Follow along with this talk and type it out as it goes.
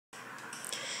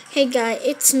Hey guys,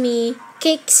 it's me,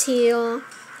 Cakes here.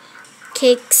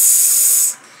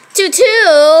 Cakes. Tutu!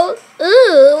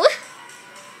 Ooh!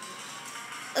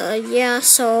 Yeah,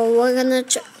 so we're gonna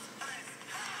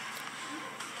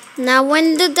Now,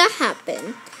 when did that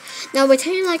happen? Now,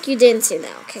 pretend like you didn't see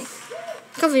that, okay?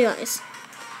 Cover your eyes.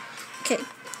 Okay.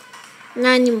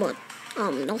 Not anymore.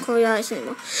 Don't cover your eyes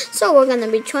anymore. So, we're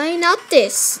gonna be trying out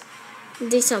this.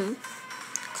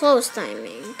 Close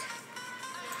timing.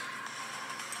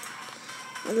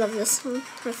 I love this song.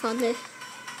 I found it.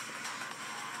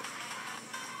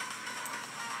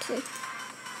 Okay.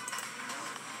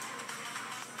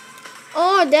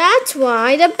 Oh, that's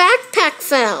why the backpack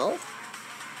fell.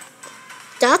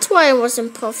 That's why it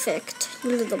wasn't perfect. You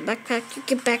little backpack, you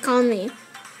get back on me.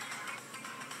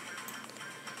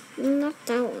 Not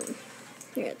that one.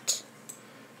 Yet.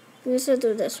 Let's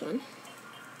do this one.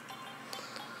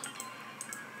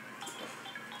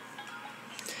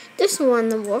 This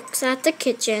one works at the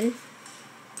kitchen.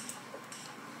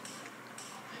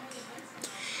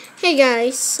 Hey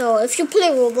guys, so if you play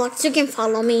Roblox, you can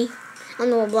follow me on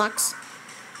Roblox.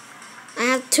 I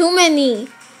have too many.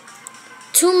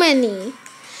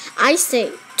 I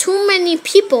say too many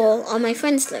people on my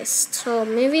friends list. So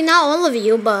maybe not all of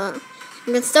you, but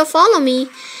you can still follow me.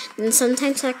 And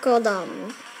sometimes I could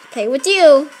play with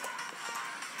you.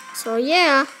 So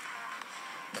yeah.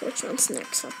 Which one's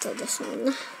next after this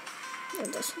one? Or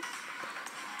this one.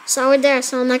 Sorry there, I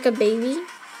sound like a baby.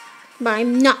 But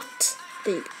I'm not a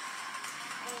baby.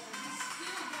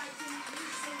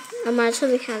 I might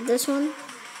actually have this one.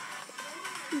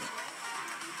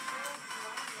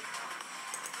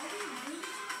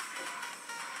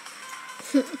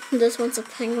 This one's a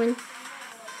penguin.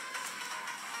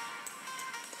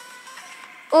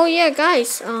 Oh yeah,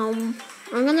 guys. I'm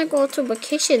gonna go to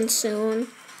vacation soon.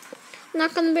 I'm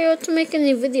not gonna be able to make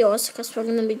any videos because we're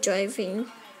gonna be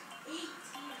driving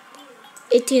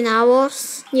 18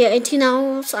 hours. Yeah, 18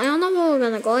 hours. I don't know where we're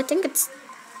gonna go. I think it's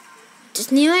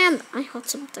Disneyland. I heard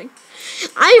something.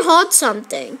 I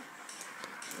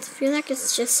feel like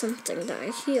it's just something that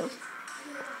I hear.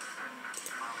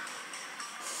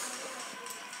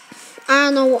 I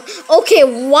don't know what. Okay,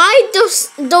 why do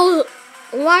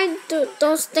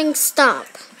those things stop?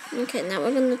 Okay, now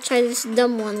we're gonna try this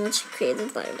dumb one which I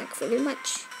created by like really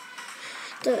much.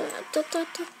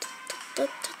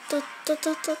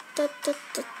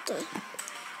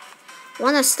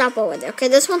 Wanna stop over there? Okay,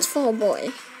 this one's for a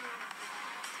boy.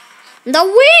 The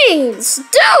wings,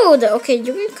 dude. Okay,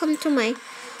 you can come to my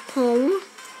home,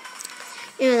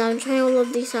 and I'm trying all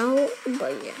of these out.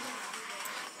 But yeah,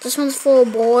 this one's for a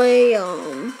boy.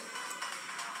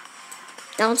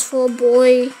 That one's for a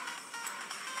boy.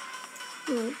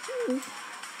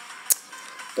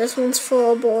 This one's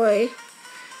for a boy.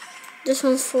 This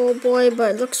one's for a boy,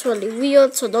 but it looks really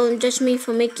weird, so don't judge me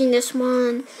for making this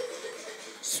one.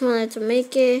 Just wanted to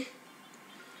make it.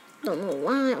 Don't know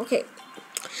why. Okay.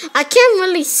 I can't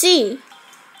really see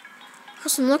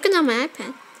because I'm looking at my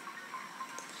iPad.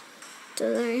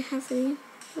 Did I have any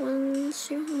ones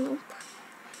here? Nope.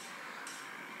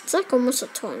 It's like almost a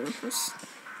toy in my house.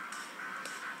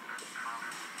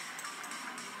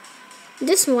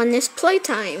 This one is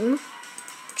playtime.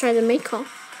 Try to make her.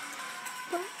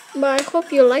 But I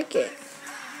hope you like it.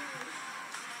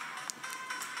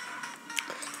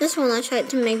 This one I tried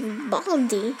to make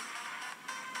Baldi,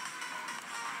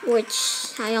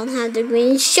 which I don't have the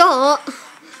green shirt.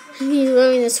 He's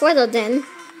wearing a sweater then.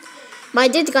 But I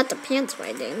did got the pants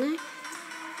right, didn't I?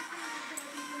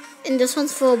 And this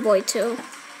one's for a boy too.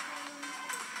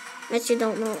 Actually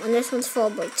don't know. And this one's for a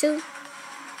boy too.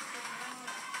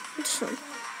 This one.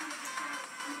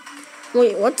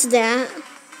 Wait, what's that?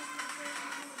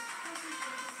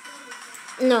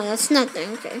 No, that's nothing.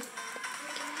 Okay.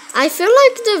 I feel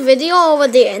like the video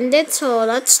already ended, so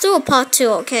let's do a part 2,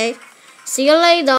 okay? See you later.